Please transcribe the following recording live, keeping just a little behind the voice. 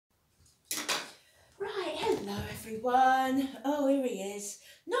Hello everyone. Oh, here he is.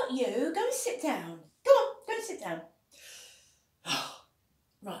 Not you. Go and sit down. Go on, go and sit down. Oh,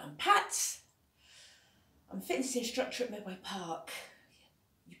 right, I'm Pat. I'm a fitness instructor at Medway Park.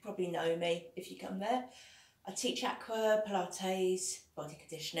 You probably know me if you come there. I teach aqua, Pilates, body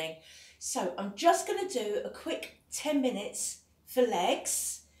conditioning. So I'm just going to do a quick 10 minutes for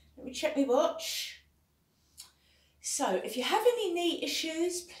legs. Let me check my watch. So if you have any knee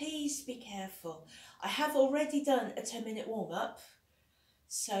issues, please be careful. I have already done a 10-minute warm-up.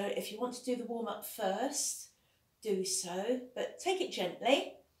 So if you want to do the warm-up first, do so, but take it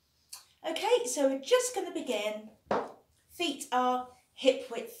gently. Okay, so we're just going to begin. Feet are hip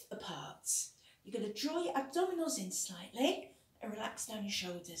width apart. You're going to draw your abdominals in slightly and relax down your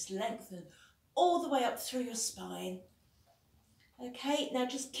shoulders, lengthen all the way up through your spine. Okay, now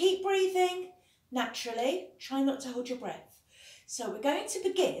just keep breathing naturally. Try not to hold your breath. So we're going to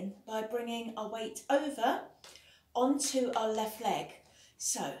begin by bringing our weight over onto our left leg.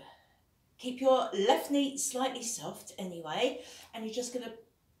 So keep your left knee slightly soft anyway, and you're just going to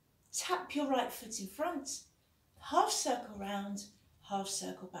tap your right foot in front, half circle round, half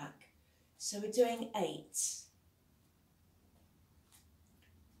circle back. So we're doing 8.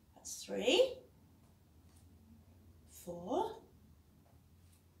 That's 3, 4,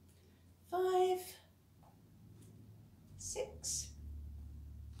 5, 6,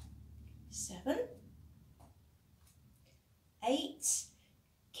 7, 8.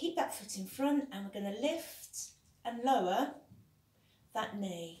 Keep that foot in front and we're going to lift and lower that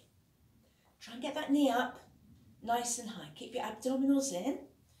knee. Try and get that knee up nice and high. Keep your abdominals in.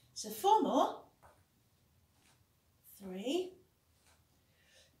 So 4 more. 3,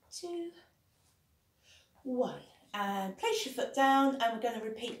 2, 1. And place your foot down and we're going to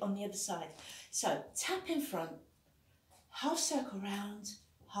repeat on the other side. So tap in front, half circle round,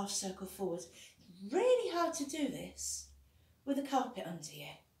 half circle forward. Really hard to do this with a carpet under you,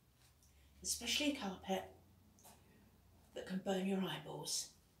 especially a carpet that can burn your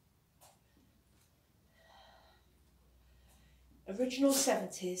eyeballs. Original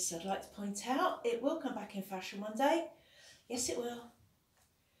 70s, I'd like to point out. It will come back in fashion one day. Yes, it will.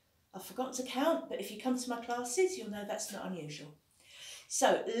 I've forgotten to count, but if you come to my classes, you'll know that's not unusual.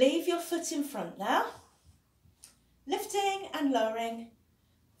 So leave your foot in front now, lifting and lowering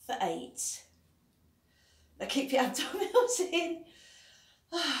for 8. Now keep your abdominals in.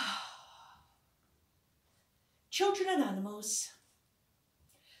 Children and animals.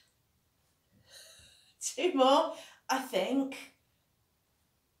 2 more, I think.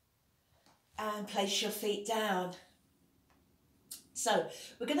 And place your feet down. So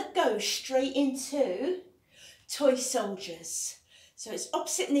we're going to go straight into toy soldiers. So it's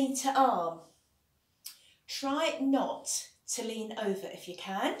opposite knee to arm. Try not to lean over if you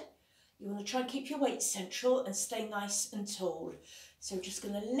can. You want to try and keep your weight central and stay nice and tall. So we're just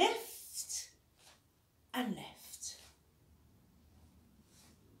going to lift and lift.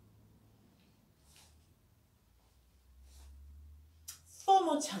 Four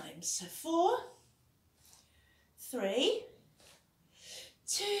more times. So 4, 3,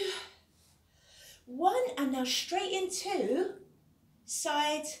 2, 1, and now straight into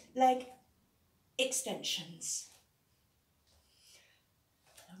side leg extensions.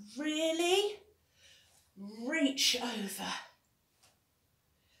 Really reach over.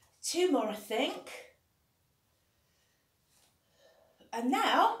 2 more, I think. And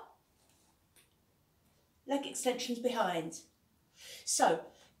now leg extensions behind. So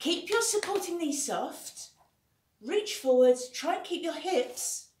keep your supporting knee soft. Reach forward, try and keep your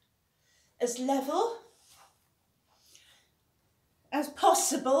hips as level as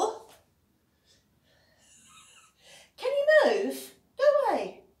possible. Can you move? Go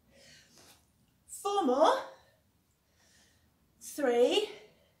away. 4 more. 3,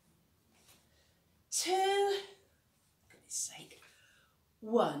 2, for goodness sake,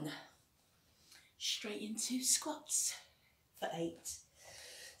 1. Straight into squats for 8.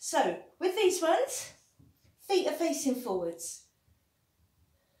 So with these ones, feet are facing forwards.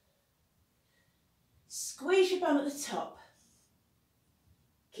 Squeeze your bum at the top.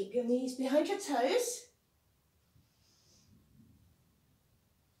 Keep your knees behind your toes.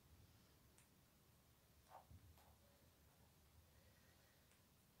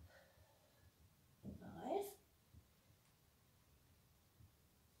 Five,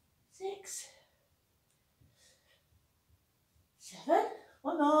 6, 7,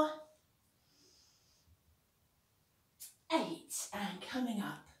 1 more. 8, and coming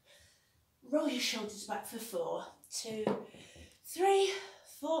up. Roll your shoulders back for 4, 2, 3,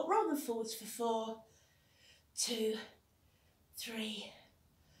 4. Roll them forwards for 4, 2, 3,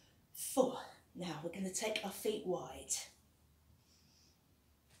 4. Now we're going going to take our feet wide.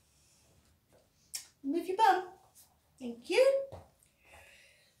 Move your bum. Thank you.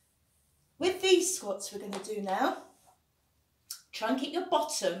 With these squats we're going to do now, try and keep your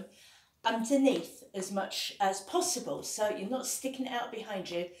bottom underneath as much as possible, so you're not sticking it out behind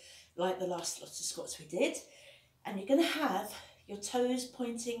you like the last lot of squats we did. And you're going to have your toes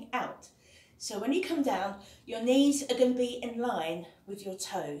pointing out. So when you come down, your knees are going to be in line with your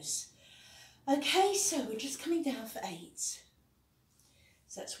toes. Okay, so we're just coming down for 8.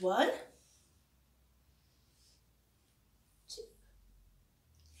 So that's 1, 2.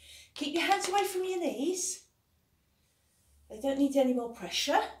 Keep your hands away from your knees. They don't need any more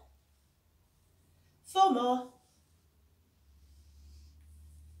pressure. 4 more.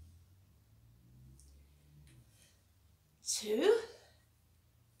 2,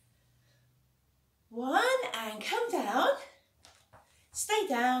 1, and come down. Stay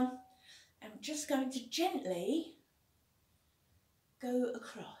down. I'm just going to gently go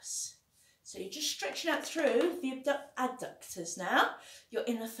across. So you're just stretching out through the adductors now, your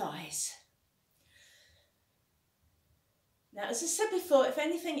inner thighs. Now, as I said before, if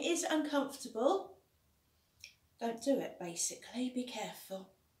anything is uncomfortable, don't do it, basically. Be careful.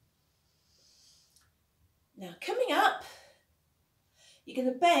 Now, coming up, you're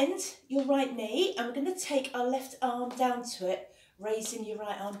going to bend your right knee, and we're going to take our left arm down to it, raising your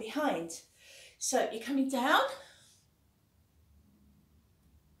right arm behind. So you're coming down.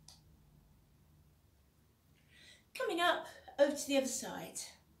 Coming up, over to the other side.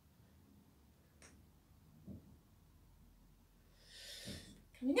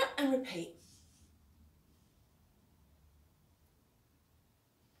 Coming up and repeat.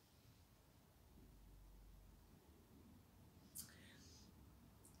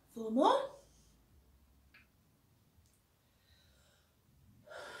 Four more.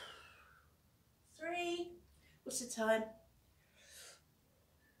 3. What's the time?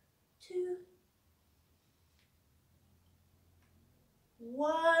 2.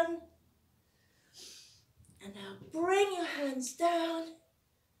 1. And now bring your hands down.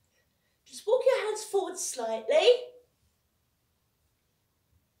 Just walk your hands forward slightly.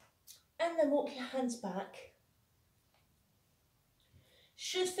 And then walk your hands back.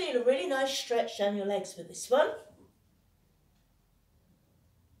 Should feel a really nice stretch down your legs with this one.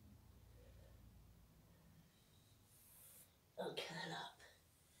 Okay, up.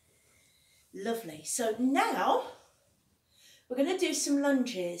 Lovely. So now we're going to do some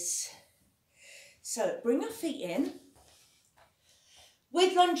lunges. So bring your feet in.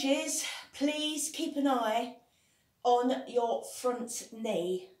 With lunges, please keep an eye on your front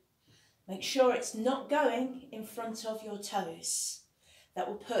knee. Make sure it's not going in front of your toes. That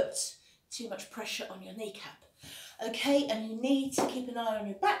will put too much pressure on your kneecap. Okay, and you need to keep an eye on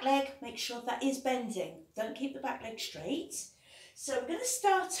your back leg. Make sure that is bending. Don't keep the back leg straight. So we're going to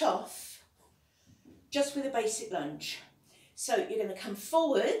start off just with a basic lunge. So you're going to come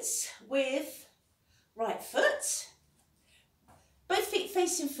forwards with right foot, both feet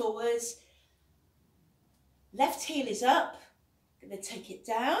facing forwards, left heel is up, going to take it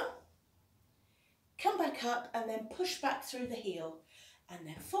down, come back up and then push back through the heel, and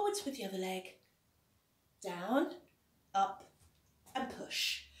then forwards with the other leg, down, up and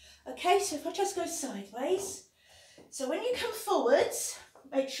push. Okay, so if I just go sideways, so when you come forwards,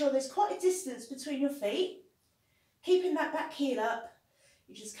 make sure there's quite a distance between your feet, keeping that back heel up,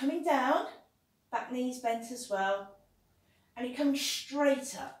 you're just coming down, back knees bent as well, and you're coming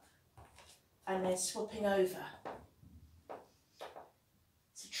straight up and then swapping over.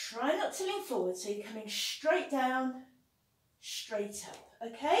 So try not to lean forward, so you're coming straight down, straight up,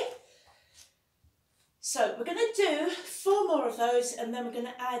 okay? So we're going to do 4 more of those, and then we're going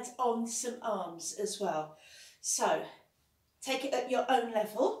to add on some arms as well. So take it at your own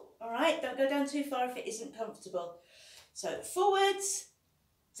level, all right? Don't go down too far if it isn't comfortable. So forwards,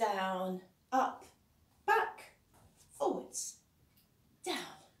 down, up, back, forwards, down,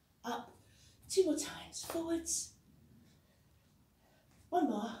 up. 2 more times, forwards. 1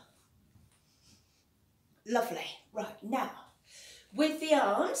 more. Lovely. Right, now, with the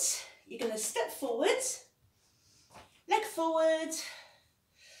arms, you're going to step forward, leg forward,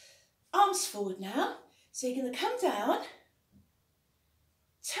 arms forward now. So you're going to come down,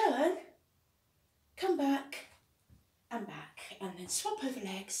 turn, come back, and then swap over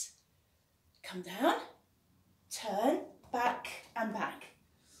legs, come down, turn, back, and back.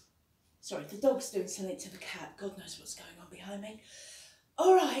 Sorry, the dog's doing something to the cat. God knows what's going on behind me.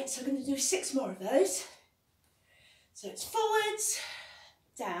 All right, so I'm going to do 6 more of those. So it's forwards,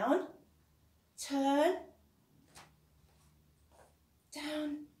 down, turn,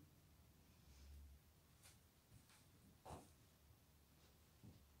 down,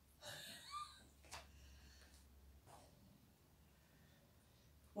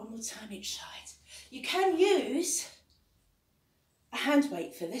 One more time each side. You can use a hand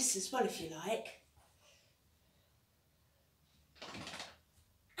weight for this as well if you like.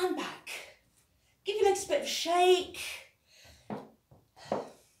 And back. Give your legs a bit of a shake.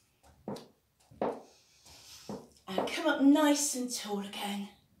 And come up nice and tall again.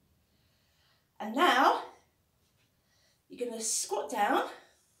 And now you're going to squat down.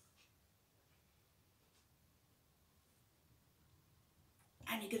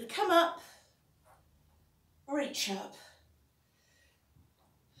 And you're going to come up, reach up.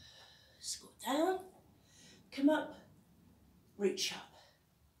 Squat down, come up, reach up.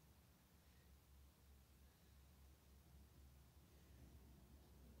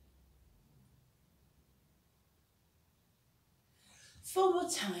 Four more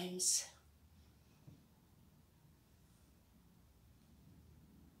times.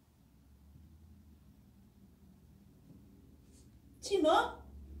 Two more.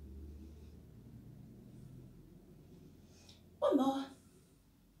 One more.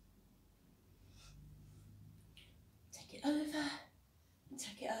 Take it over and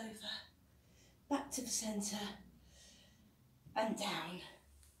take it over. Back to the centre and down.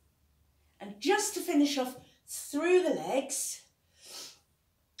 And just to finish off through the legs,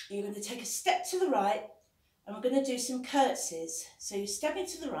 you're going to take a step to the right and we're going to do some curtsies. So you're stepping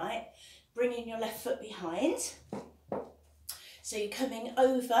to the right, bringing your left foot behind. So you're coming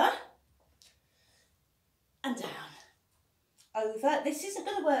over and down. Over. This isn't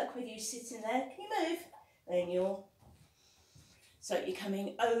going to work with you sitting there. Can you move? Then you're. So you're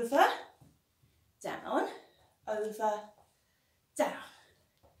coming over, down, over, down.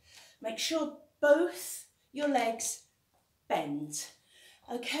 Make sure both your legs bend.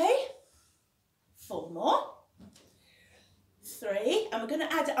 Okay? Four more. Three. And we're going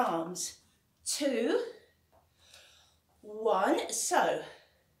to add arms. 2, 1. So,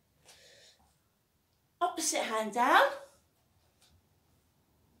 opposite hand down.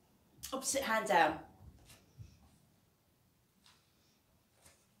 Opposite hand down.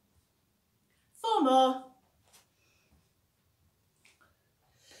 4 more.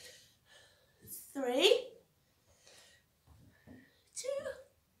 3, 2.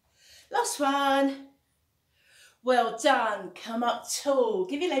 Last one. Well done. Come up tall.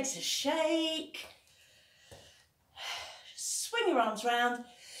 Give your legs a shake. Swing your arms round.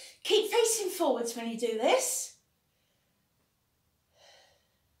 Keep facing forwards when you do this.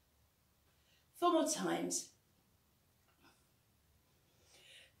 4 more times.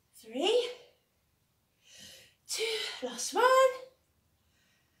 3, 2, last one.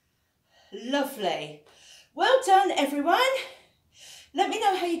 Lovely. Well done, everyone. Let me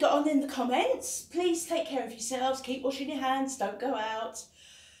know how you got on in the comments. Please take care of yourselves. Keep washing your hands. Don't go out.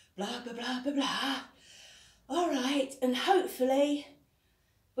 Blah, blah, blah, blah, blah. All right, and hopefully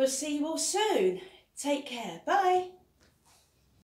we'll see you all soon. Take care. Bye.